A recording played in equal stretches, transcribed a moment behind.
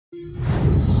I'm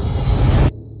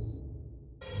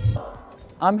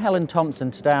Helen Thompson.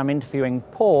 Today I'm interviewing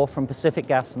Paul from Pacific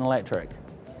Gas and Electric.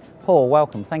 Paul,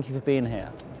 welcome. Thank you for being here.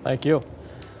 Thank you.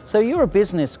 So you're a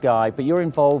business guy, but you're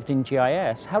involved in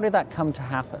GIS. How did that come to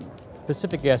happen?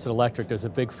 Pacific Gas and Electric, there's a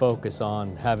big focus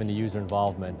on having the user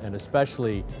involvement, and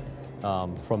especially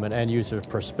from an end user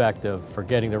perspective for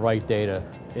getting the right data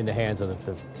in the hands of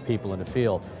the people in the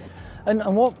field.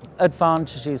 And what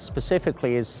advantages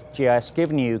specifically is GIS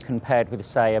giving you compared with,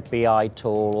 say, a BI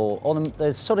tool or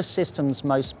the sort of systems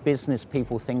most business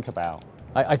people think about?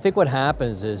 I think what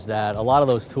happens is that a lot of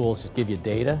those tools just give you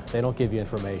data, they don't give you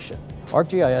information.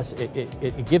 ArcGIS,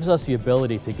 it gives us the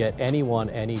ability to get anyone,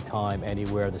 anytime,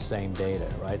 anywhere the same data,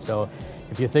 right? So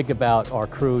if you think about our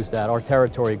crews, that our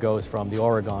territory goes from the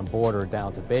Oregon border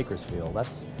down to Bakersfield,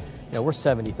 that's, you know, we're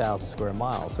 70,000 square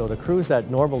miles. So the crews that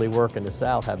normally work in the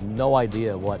South have no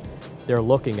idea what they're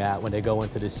looking at when they go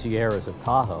into the Sierras of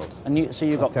Tahoe. And so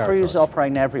you've got crews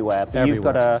operating everywhere, but you've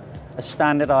got a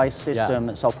standardized system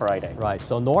that's operating. Right,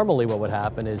 so normally what would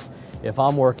happen is if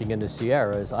I'm working in the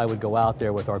Sierras, I would go out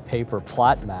there with our paper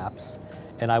plot maps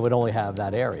and I would only have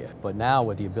that area. But now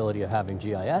with the ability of having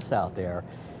GIS out there,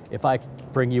 if I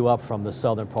bring you up from the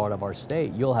southern part of our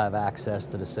state, you'll have access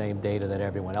to the same data that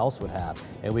everyone else would have,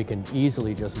 and we can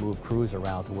easily just move crews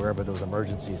around to wherever those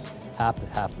emergencies happen.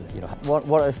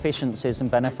 What efficiencies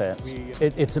and benefits?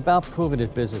 It's about proven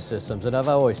it business systems, and I've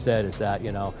always said is that,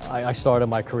 you know, I started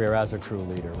my career as a crew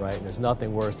leader, right? And there's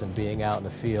nothing worse than being out in the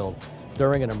field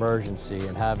during an emergency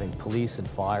and having police and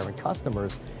fire and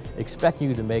customers expect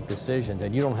you to make decisions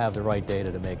and you don't have the right data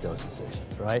to make those decisions,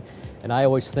 right? And I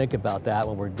always think about that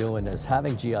when we're doing this,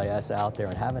 having GIS out there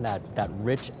and having that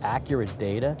rich, accurate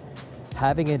data,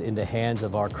 having it in the hands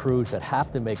of our crews that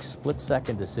have to make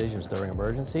split-second decisions during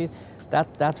emergency,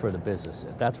 that's where the business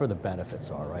is. That's where the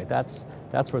benefits are, right? That's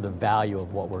where the value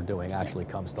of what we're doing actually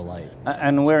comes to light.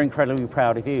 And we're incredibly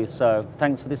proud of you, so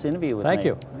thanks for this interview with me. Thank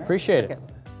you. Appreciate it.